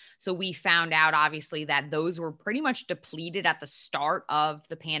supplies. So we found out, obviously, that those were pretty much depleted at the start of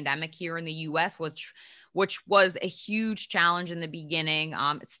the pandemic here in the U.S., which was a huge challenge in the beginning.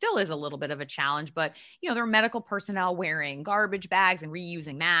 It still is a little bit of a challenge, but there are medical personnel wearing garbage bags and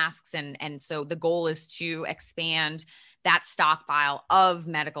reusing masks, and so the goal is to expand that stockpile of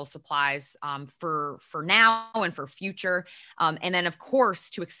medical supplies for now and for future. And then, of course,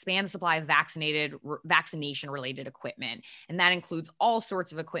 to expand the supply of vaccination-related equipment. And that includes all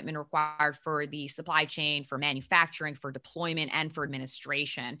sorts of equipment required for the supply chain, for manufacturing, for deployment, and for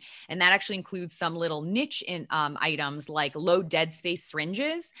administration. And that actually includes some little niche items like low dead space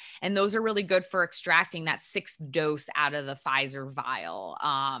syringes. And those are really good for extracting that sixth dose out of the Pfizer vial.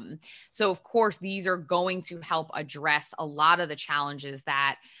 So, of course, these are going to help address a lot of the challenges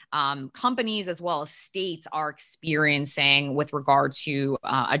that companies as well as states are experiencing with regard to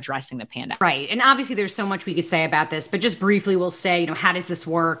addressing the pandemic. Right. And obviously there's so much we could say about this, but just briefly we'll say, how does this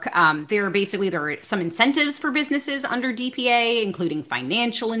work? There are some incentives for businesses under DPA, including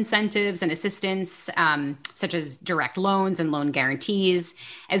financial incentives and assistance, such as direct loans and loan guarantees,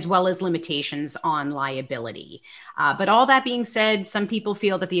 as well as limitations on liability. But all that being said, some people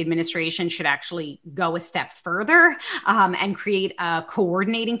feel that the administration should actually go a step further and create a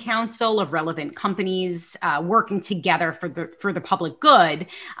coordinating council of relevant companies working together for the public good,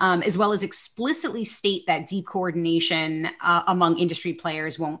 as well as explicitly state that deep coordination among industry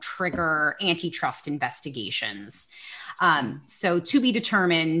players won't trigger antitrust investigations. So to be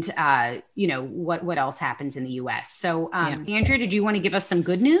determined, what else happens in the U.S. So, Andrew, did you want to give us some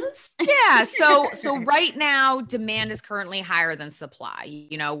good news? Yeah. So right now, demand is currently higher than supply.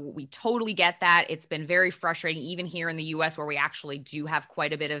 We totally get that. It's been very frustrating, even here in the U.S., where we actually do have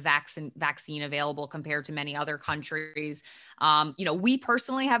quite a bit of vaccine available compared to many other countries. We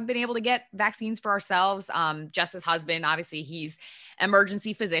personally have been able to get vaccines for ourselves. Jess's husband, obviously, he's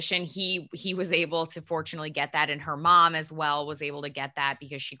emergency physician. He was able to fortunately get that, and her mom as well was able to get that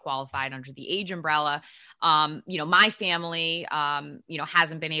because she qualified under the age umbrella. My family,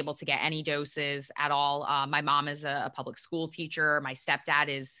 hasn't been able to get any doses at all. My mom is a public school teacher. My stepdad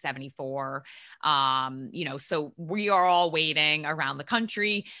is 74. So we are all waiting around the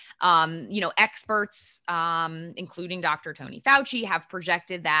country. Experts, including Dr. Tony Fauci, have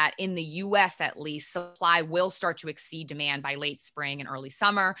projected that in the U.S. at least, supply will start to exceed demand by late spring and early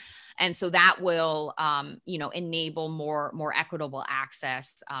summer. And so that will, enable more equitable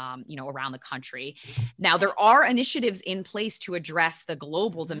access, around the country. Now, there are initiatives in place to address the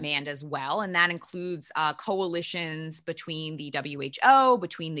global demand as well. And that includes coalitions between the WHO,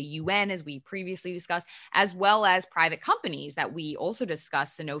 between the UN, as we previously discussed, as well as private companies that we also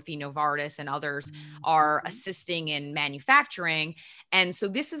discussed. Sanofi, Novartis, and others are assisting in manufacturing. And so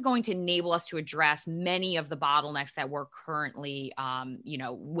this is going to enable us to address many of the bottlenecks that we're currently,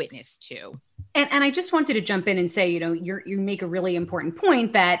 witness to. And I just wanted to jump in and say, you make a really important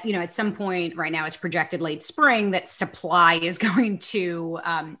point that, at some point right now, it's projected late spring that supply is going to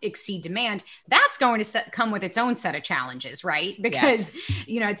exceed demand. That's going to come with its own set of challenges, right? Because,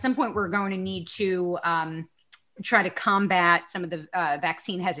 at some point we're going to need to try to combat some of the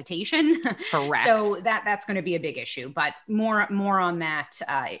vaccine hesitation. Correct. So that's going to be a big issue, but more on that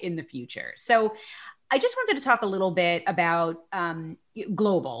in the future. So I just wanted to talk a little bit about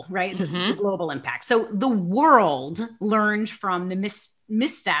global, right? The global impact. So the world learned from the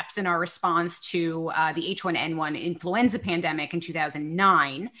missteps in our response to the H1N1 influenza pandemic in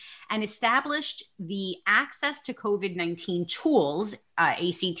 2009 and established the Access to COVID-19 Tools,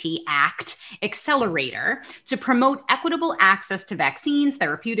 ACT Act Accelerator, to promote equitable access to vaccines,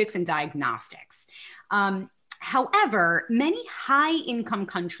 therapeutics, and diagnostics. However, many high-income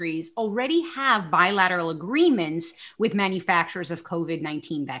countries already have bilateral agreements with manufacturers of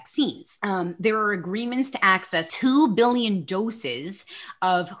COVID-19 vaccines. There are agreements to access 2 billion doses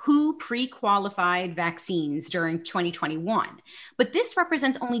of WHO pre-qualified vaccines during 2021. But this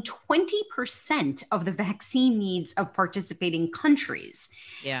represents only 20% of the vaccine needs of participating countries.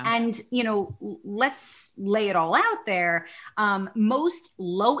 Yeah. And, let's lay it all out there. Most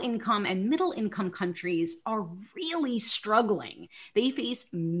low-income and middle-income countries are really struggling. They face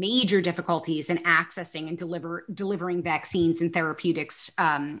major difficulties in accessing and delivering vaccines and therapeutics,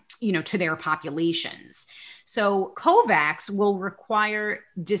 to their populations. So COVAX will require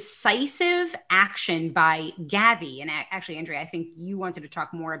decisive action by Gavi. And actually, Andrea, I think you wanted to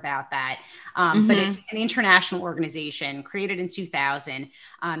talk more about that. But it's an international organization created in 2000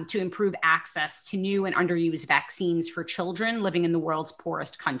 to improve access to new and underused vaccines for children living in the world's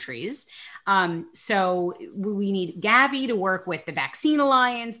poorest countries. So we need Gavi to work with the Vaccine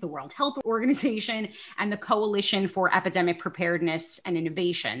Alliance, the World Health Organization, and the Coalition for Epidemic Preparedness and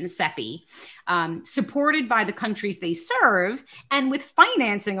Innovation, CEPI, supported by the countries they serve, and with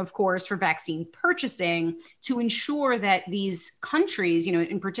financing, of course, for vaccine purchasing to ensure that these countries,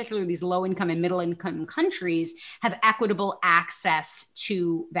 in particular these low-income and middle-income countries, have equitable access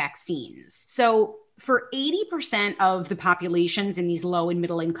to vaccines. So for 80% of the populations in these low and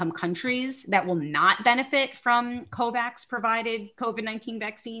middle income countries that will not benefit from COVAX provided COVID-19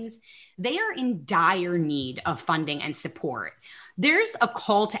 vaccines, they are in dire need of funding and support. There's a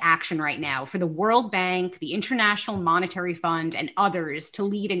call to action right now for the World Bank, the International Monetary Fund, and others to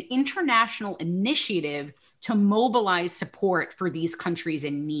lead an international initiative to mobilize support for these countries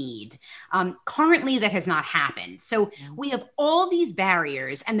in need. Currently, that has not happened. So we have all these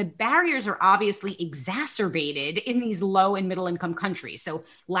barriers, and the barriers are obviously exacerbated in these low and middle income countries. So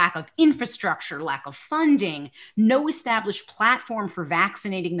lack of infrastructure, lack of funding, no established platform for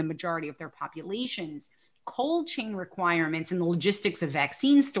vaccinating the majority of their populations, cold chain requirements, and the logistics of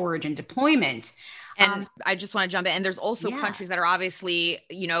vaccine storage and deployment. And I just want to jump in. And there's also countries that are obviously,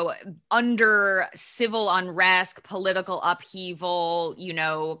 under civil unrest, political upheaval,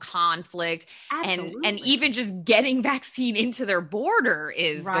 conflict, and even just getting vaccine into their border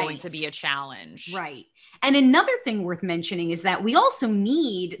is going to be a challenge. Right. And another thing worth mentioning is that we also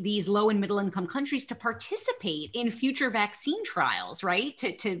need these low and middle income countries to participate in future vaccine trials, right?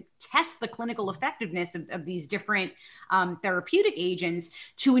 To test the clinical effectiveness of these different therapeutic agents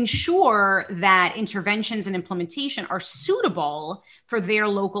to ensure that interventions and implementation are suitable for their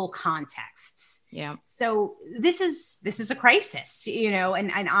local contexts. Yeah. So this is a crisis,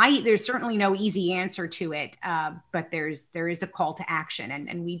 and there's certainly no easy answer to it, but there is a call to action,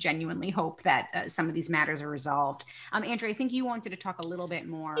 and we genuinely hope that some of these matters are resolved. Andrea, I think you wanted to talk a little bit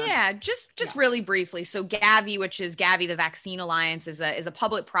more. Yeah, just really briefly. So Gavi, which is Gavi, the Vaccine Alliance, is a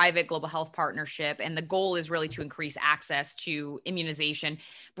public-private global health partnership, and the goal is really to increase access to immunization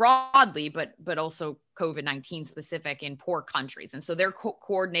broadly, but also COVID-19 specific in poor countries. And so they're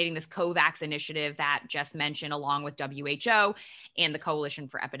coordinating this COVAX initiative that Jess mentioned, along with WHO and the Coalition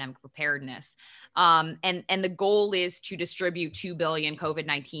for Epidemic Preparedness. And the goal is to distribute 2 billion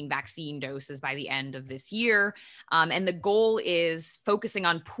COVID-19 vaccine doses by the end of this year. And the goal is focusing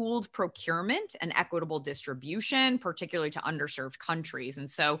on pooled procurement and equitable distribution, particularly to underserved countries. And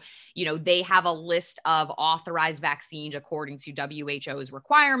so, they have a list of authorized vaccines according to WHO's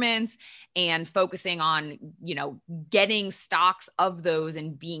requirements, and focusing on, getting stocks of those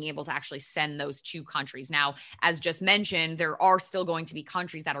and being able to actually send those to countries. Now, as just mentioned, there are still going to be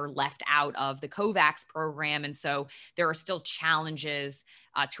countries that are left out of the COVAX program. And so there are still challenges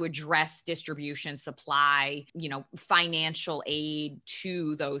to address distribution, supply, financial aid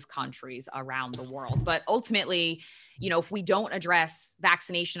to those countries around the world. But ultimately, if we don't address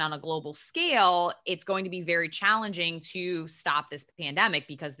vaccination on a global scale, it's going to be very challenging to stop this pandemic,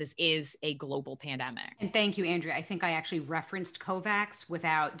 because this is a global pandemic. And thank you, Andrea. I think I actually referenced COVAX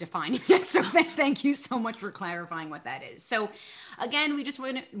without defining it. So thank you so much for clarifying what that is. So again, we just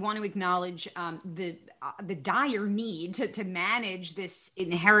want to acknowledge the dire need to manage this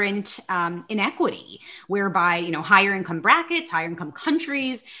inherent inequity, whereby, higher income brackets, higher income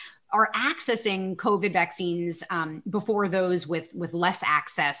countries are accessing COVID vaccines before those with less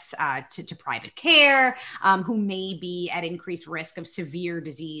access to private care, who may be at increased risk of severe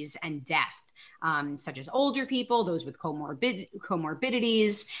disease and death. Such as older people, those with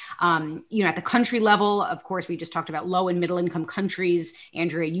comorbidities. At the country level, of course, we just talked about low and middle income countries.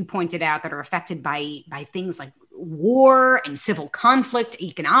 Andrea, you pointed out that are affected by things like war and civil conflict,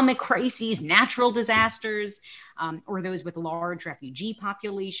 economic crises, natural disasters, or those with large refugee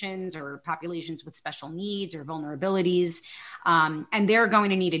populations or populations with special needs or vulnerabilities. And they're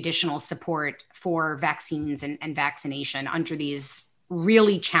going to need additional support for vaccines and vaccination under these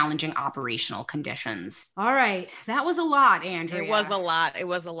really challenging operational conditions. All right. That was a lot, Andrea. It was a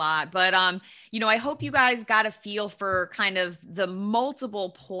lot. But, I hope you guys got a feel for kind of the multiple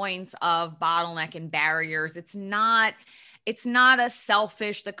points of bottleneck and barriers. It's not a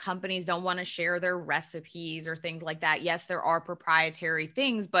selfish, the companies don't want to share their recipes or things like that. Yes, there are proprietary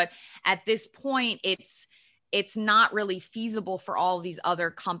things, but at this point, it's not really feasible for all of these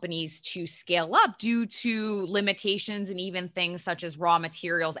other companies to scale up due to limitations and even things such as raw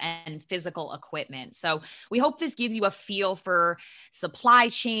materials and physical equipment. So we hope this gives you a feel for supply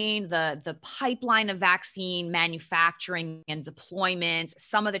chain, the pipeline of vaccine manufacturing and deployment,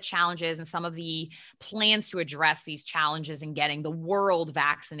 some of the challenges and some of the plans to address these challenges in getting the world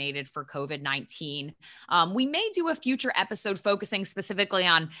vaccinated for COVID-19. We may do a future episode focusing specifically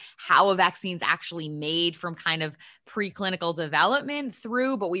on how a vaccine's actually made from kind of preclinical development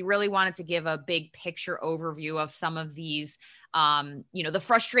through, but we really wanted to give a big picture overview of some of these, the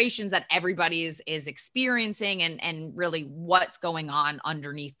frustrations that everybody is experiencing and really what's going on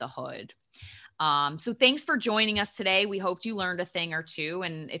underneath the hood. So thanks for joining us today. We hoped you learned a thing or two.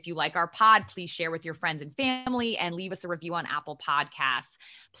 And if you like our pod, please share with your friends and family and leave us a review on Apple Podcasts.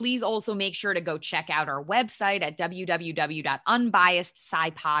 Please also make sure to go check out our website at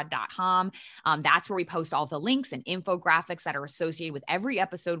www.unbiasedscipod.com. That's where we post all the links and infographics that are associated with every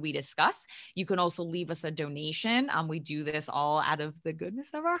episode we discuss. You can also leave us a donation. We do this all out of the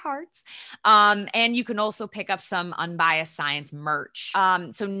goodness of our hearts. And you can also pick up some Unbiased Science merch.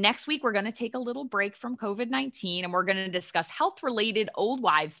 So next week, we're going to take a little break from COVID-19 and we're going to discuss health-related old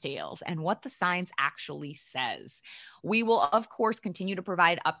wives' tales and what the science actually says. We will, of course, continue to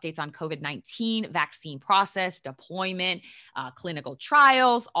provide updates on COVID-19 vaccine process, deployment, clinical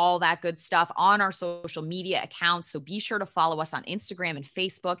trials, all that good stuff on our social media accounts. So be sure to follow us on Instagram and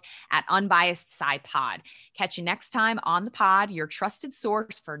Facebook at Unbiased SciPod. Catch you next time on the pod, your trusted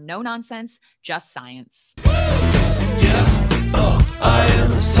source for no nonsense, just science. I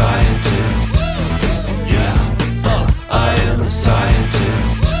am a scientist. I am a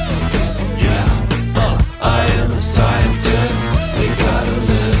scientist.